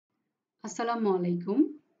আসসালামু আলাইকুম।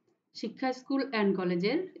 শিক্ষা স্কুল অ্যান্ড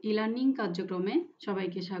কলেজের ই-লার্নিং কার্যক্রমে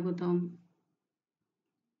সবাইকে স্বাগতম।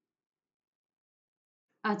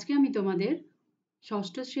 আজকে আমি তোমাদের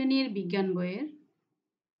ষষ্ঠ শ্রেণীর বিজ্ঞান বইয়ের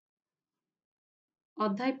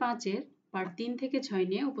অধ্যায় 5-এর পাঠ 3 থেকে 6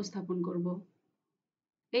 নিয়ে উপস্থাপন করব।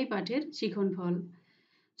 এই পাঠের শিক্ষণফল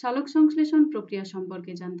সালোক সংশ্লেষণ প্রক্রিয়া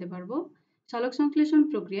সম্পর্কে জানতে পারব। সালোক সংশ্লেষণ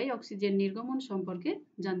প্রক্রিয়ায় অক্সিজেন নির্গমন সম্পর্কে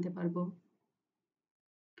জানতে পারব।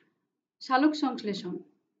 সালোক সংশ্লেষণ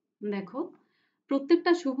দেখো,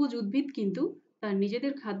 প্রত্যেকটা সবুজ উদ্ভিদ কিন্তু তার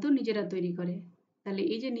নিজেদের খাদ্য নিজেরা তৈরি করে। তাহলে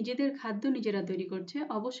এই যে নিজেদের খাদ্য নিজেরা তৈরি করছে,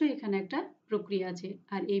 অবশ্যই এখানে একটা প্রক্রিয়া আছে,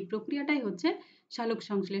 আর এই প্রক্রিয়াটাই হচ্ছে সালোক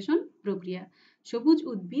সংশ্লেষণ প্রক্রিয়া। সবুজ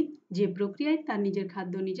উদ্ভিদ যে প্রক্রিয়ায় তার নিজের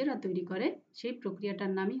খাদ্য নিজেরা তৈরি করে, সেই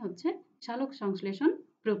প্রক্রিয়াটার নামই হচ্ছে সালোক সংশ্লেষণ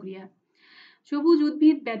প্রক্রিয়া। সবুজ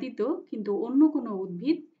উদ্ভিদ ব্যতীত কিন্তু অন্য কোনো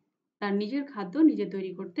উদ্ভিদ তার নিজের খাদ্য নিজে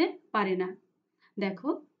তৈরি করতে পারে না।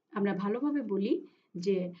 দেখো, আমরা ভালোভাবে বলি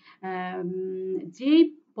যে যেই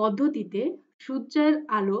পদ্ধতিতে সূর্যের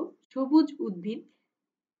আলো সবুজ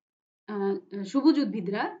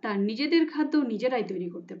উদ্ভিদরা তার নিজেদের খাদ্য নিজেরাই তৈরি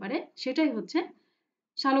করতে পারে, সেটাই হচ্ছে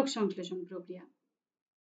সালোক সংশ্লেষণ প্রক্রিয়া।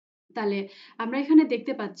 তাহলে আমরা এখানে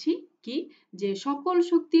দেখতে পাচ্ছি কি, যে সকল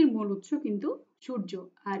শক্তির মূল উৎস কিন্তু সূর্য,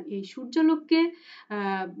 আর এই সূর্যালোককে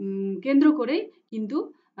কেন্দ্র করেই কিন্তু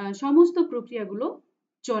সমস্ত প্রক্রিয়াগুলো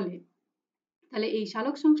চলে। তাহলে এই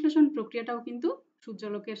সালোক সংশ্লেষণ প্রক্রিয়াটাও কিন্তু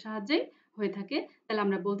সূর্যালোকের সাহায্যেই হয়ে থাকে। তাহলে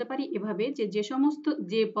আমরা বলতে পারি এভাবে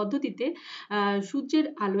যে পদ্ধতিতে সূর্যের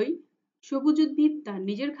আলোয় সবুজ উদ্ভিদ তার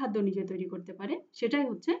নিজের খাদ্য নিজে তৈরি করতে পারে, সেটাই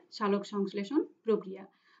হচ্ছে সালোক সংশ্লেষণ প্রক্রিয়া।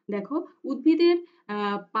 দেখো, উদ্ভিদের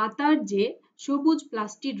পাতার যে সবুজ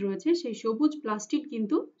প্লাস্টিড রয়েছে, সেই সবুজ প্লাস্টিড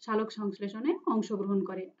কিন্তু সালোক সংশ্লেষণে অংশগ্রহণ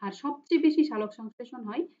করে, আর সবচেয়ে বেশি সালোক সংশ্লেষণ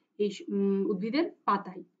হয় এই উদ্ভিদের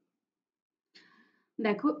পাতায়।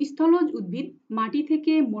 দেখো, স্থলজ উদ্ভিদ মাটি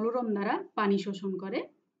থেকে মনোরম দ্বারা পানি শোষণ করে।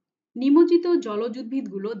 নিমজ্জিত জলজ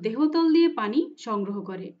উদ্ভিদগুলো দেহতল দিয়ে পানি সংগ্রহ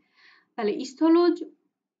করে। তাহলে স্থলজ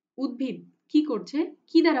উদ্ভিদ কি করছে,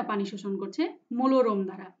 কি দ্বারা পানি শোষণ করছে? মনোরম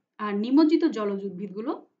দ্বারা। আর নিমজ্জিত জলজ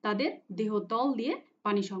উদ্ভিদগুলো তাদের দেহতল দিয়ে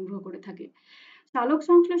পানি সংগ্রহ করে থাকে। সালোক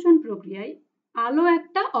সংশ্লেষণ প্রক্রিয়ায় আলো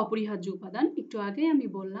একটা অপরিহার্য উপাদান। একটু আগে আমি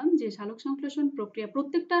বললাম যে সালোক সংশ্লেষণ প্রক্রিয়া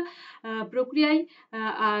প্রত্যেকটা প্রক্রিয়ায়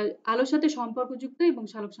আলোর সাথে সম্পর্কযুক্ত, এবং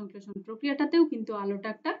সালোক সংশ্লেষণ প্রক্রিয়াটাতেও কিন্তু আলোটা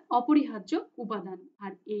একটা অপরিহার্য উপাদান।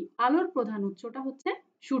 আর এই আলোর প্রধান উৎসটা হচ্ছে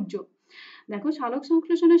সূর্য। দেখো, সালোক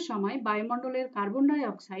সংশ্লেষণের সময় বায়ুমণ্ডলের কার্বন ডাই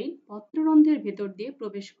অক্সাইড পত্ররন্ধ্রের ভেতর দিয়ে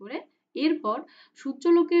প্রবেশ করে, এরপর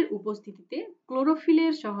সূর্যালোকের উপস্থিতিতে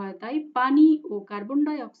ক্লোরোফিলের সহায়তায় পানি ও কার্বন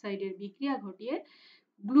ডাই অক্সাইডের বিক্রিয়া ঘটিয়ে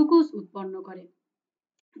গ্লুকোজ উৎপন্ন করে।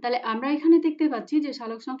 তাহলে আমরা এখানে দেখতে পাচ্ছি যে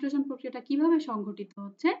সালোক সংশ্লেষণ প্রক্রিয়াটা কিভাবে সংঘটিত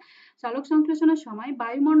হচ্ছে। সালোক সংশ্লেষণের সময়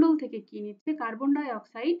বায়ুমণ্ডল থেকে কি নিচ্ছে? কার্বন ডাই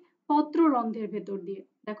অক্সাইড পত্ররন্ধ্রের ভেতর দিয়ে।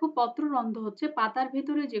 দেখো, পত্ররন্ধ্র হচ্ছে পাতার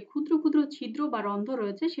ভেতরে যে ক্ষুদ্র ক্ষুদ্র ছিদ্র বা রন্ধ্র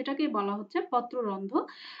রয়েছে, সেটাকে বলা হচ্ছে পত্ররন্ধ্র।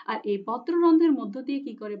 আর এই পত্ররন্ধ্রের মধ্য দিয়ে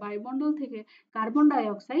কি করে? বায়ুমণ্ডল থেকে কার্বন ডাই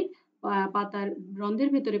অক্সাইড পাতার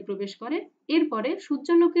রন্ধ্রের ভেতরে প্রবেশ করে। এরপরে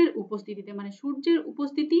সূর্যালোকের উপস্থিতিতে, মানে সূর্যের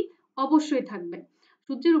উপস্থিতি অবশ্যই থাকবে,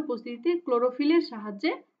 সূর্যের উপস্থিতিতে ক্লোরোফিলের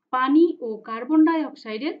সাহায্যে পানি ও কার্বন ডাই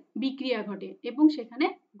অক্সাইডের বিক্রিয়া ঘটে, এবং সেখানে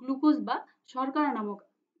গ্লুকোজ বা শর্করা নামক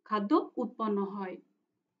খাদ্য উৎপন্ন হয়।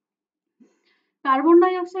 কার্বন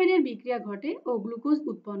ডাই অক্সাইডের বিক্রিয়া ঘটে ও গ্লুকোজ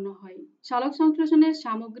উৎপন্ন হয়। সালোক সংশ্লেষণের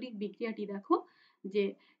সামগ্রিক বিক্রিয়াটি দেখো যে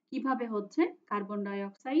কিভাবে হচ্ছে। কার্বন ডাই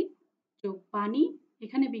অক্সাইড যোগ পানি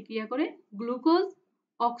এখানে বিক্রিয়া করে গ্লুকোজ,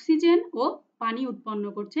 অক্সিজেন ও পানি উৎপন্ন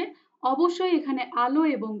করছে। অবশ্যই এখানে আলো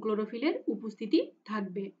এবং ক্লোরোফিলের উপস্থিতি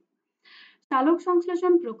থাকবে। সালোক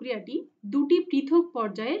সংশ্লেষণ প্রক্রিয়াটি দুটি পৃথক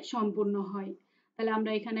পর্যায়ে সম্পূর্ণ হয়। তাহলে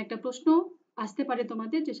আমরা এখানে একটা প্রশ্ন আসতে পারে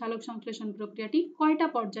তোমাদের, যে সালোক সংশ্লেষণ প্রক্রিয়াটি কয়টা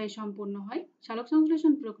পর্যায়ে সম্পূর্ণ হয়? সালোক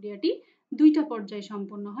সংশ্লেষণ প্রক্রিয়াটি দুইটা পর্যায়ে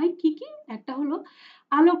সম্পূর্ণ হয়। কি কি? একটা হলো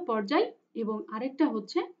আলোক পর্যায় এবং আরেকটা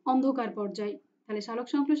হচ্ছে অন্ধকার পর্যায়। তাহলে সালোক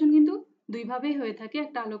সংশ্লেষণ কিন্তু দুই ভাবেই হয়ে থাকে,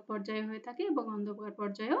 একটা আলোক পর্যায়ে হয়ে থাকে এবং অন্ধকার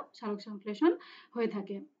পর্যায়েও সালোক সংশ্লেষণ হয়ে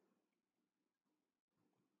থাকে।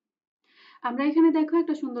 আমরা এখানে দেখো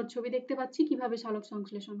একটা সুন্দর ছবি দেখতে পাচ্ছি কিভাবে সালোক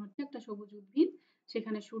সংশ্লেষণ হচ্ছে। একটা সবুজ উদ্ভিদ,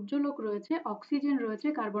 সেখানে সূর্যালোক রয়েছে, অক্সিজেন রয়েছে,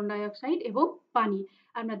 কার্বন ডাই অক্সাইড এবং পানি।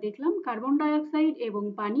 আমরা দেখলাম কার্বন ডাই অক্সাইড এবং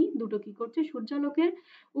পানি দুটো কি করছে? সূর্যালোকের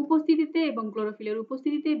উপস্থিতিতে এবং ক্লোরোফিলের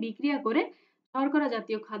উপস্থিতিতে বিক্রিয়া করে শর্করা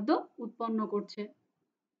জাতীয় খাদ্য উৎপন্ন করছে।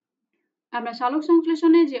 আমরা সালোক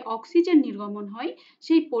সংশ্লেষণে যে অক্সিজেন নির্গমন হয়,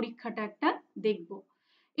 সেই পরীক্ষাটা একটা দেখব।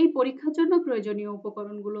 এই পরীক্ষার জন্য প্রয়োজনীয়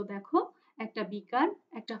উপকরণগুলো দেখো: একটা বিকার,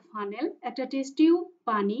 একটা ফানেল, একটা টেস্ট টিউব,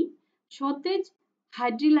 পানি, সতেজ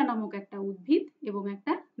হাইড্রিলা নামক একটা উদ্ভিদ এবং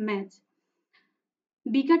একটা ম্যাচ।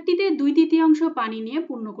 বিকারটিতে 2/3 পানি নিয়ে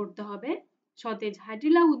পূর্ণ করতে হবে। সতেজ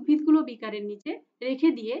হাইড্রিলা উদ্ভিদগুলো বিকারের নিচে রেখে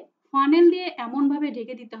দিয়ে ফানেল দিয়ে এমনভাবে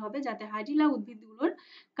ঢেকে দিতে হবে যাতে হাইড্রিলা উদ্ভিদগুলোর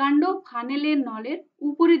কাণ্ড ফানেলের নলের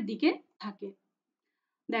উপরের দিকে থাকে।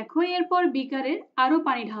 দেখো এরপর বিকারে আরো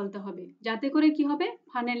পানি ঢালতে হবে যাতে করে কি হবে,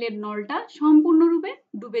 ফানেলের নলটা সম্পূর্ণরূপে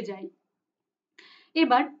ডুবে যায়।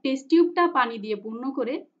 এবার টেস্ট টিউবটা পানি দিয়ে পূর্ণ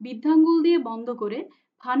করে বৃদ্ধাঙ্গুল দিয়ে বন্ধ করে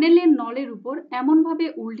ফানেলের নলের উপর এমনভাবে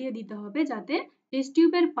উল্টিয়ে দিতে হবে যাতে টেস্ট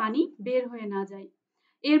টিউবের পানি বের হয়ে না যায়।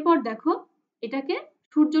 এরপর দেখো এটাকে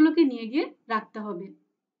সূর্যালোকে নিয়ে গিয়ে রাখতে হবে।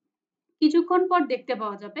 কিছুক্ষণ পর দেখতে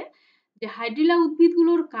পাওয়া যাবে যে হাইড্রিলা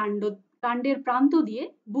উদ্ভিদগুলোর কাণ্ডের প্রান্ত দিয়ে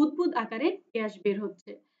বুদবুদ আকারে গ্যাস বের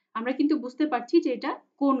হচ্ছে। আমরা কিন্তু বুঝতে পারছি যে এটা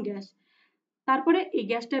কোন গ্যাস। তারপরে এই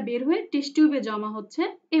গ্যাসটা বের হয়ে টেস্ট টিউবে জমা হচ্ছে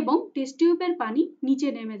এবং টেস্ট টিউবের পানি নিচে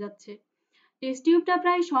নেমে যাচ্ছে। টেস্ট টিউবটা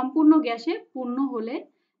প্রায় সম্পূর্ণ গ্যাসে পূর্ণ হলে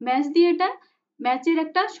ম্যাচের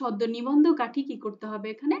একটা সদ্য নিবন্ধ কাঠি কি করতে হবে,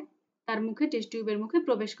 এখানে তার মুখে টেস্ট টিউবের মুখে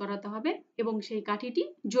প্রবেশ করাতে হবে এবং সেই কাঠিটি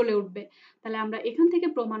জ্বলে উঠবে। তাহলে আমরা এখান থেকে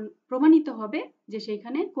প্রমাণিত হবে যে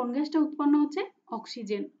সেইখানে কোন গ্যাসটা উৎপন্ন হচ্ছে,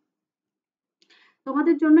 অক্সিজেন।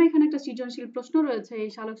 তোমাদের জন্য এখানে একটা সৃজনশীল প্রশ্ন রয়েছে,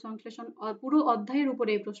 এই সালোক সংশ্লেষণ পুরো অধ্যায়ের উপরে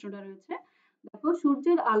এই প্রশ্নটা রয়েছে। দেখো,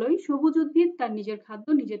 সূর্যের আলোয় সবুজ উদ্ভিদ তার নিজের খাদ্য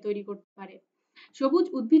নিজে তৈরি করতে পারে। সবুজ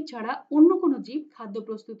উদ্ভিদ ছাড়া অন্য কোনো জীব খাদ্য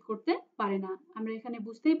প্রস্তুত করতে পারে না। আমরা এখানে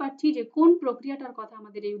বুঝতেই পারছি যে কোন প্রক্রিয়াটার কথা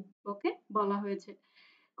আমাদের এই উদ্দীপকে বলা হয়েছে।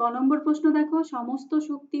 ক নম্বর প্রশ্ন দেখো, সমস্ত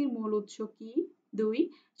শক্তির মূল উৎস কি? 2,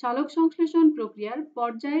 সালোক সংশ্লেষণ প্রক্রিয়ার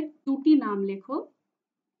পর্যায়ের দুটি নাম লেখো।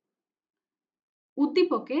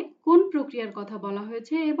 উদ্দীপকে কোন প্রক্রিয়ার কথা বলা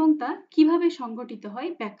হয়েছে এবং তা কিভাবে সংঘটিত হয়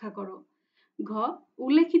ব্যাখ্যা করো। ঘ,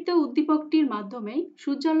 উল্লেখিত উদ্দীপকটির মাধ্যমে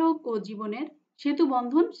সূর্যালোক ও জীবনের সেতু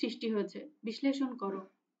বন্ধন সৃষ্টি হয়েছে, বিশ্লেষণ করো।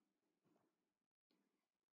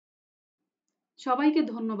 সবাইকে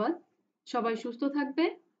ধন্যবাদ। সবাই সুস্থ থাকবে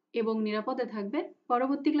এবং নিরাপদে থাকবে।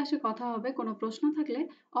 পরবর্তী ক্লাসে কথা হবে। কোনো প্রশ্ন থাকলে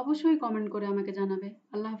অবশ্যই কমেন্ট করে আমাকে জানাবে।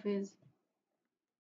 আল্লাহ হাফেজ।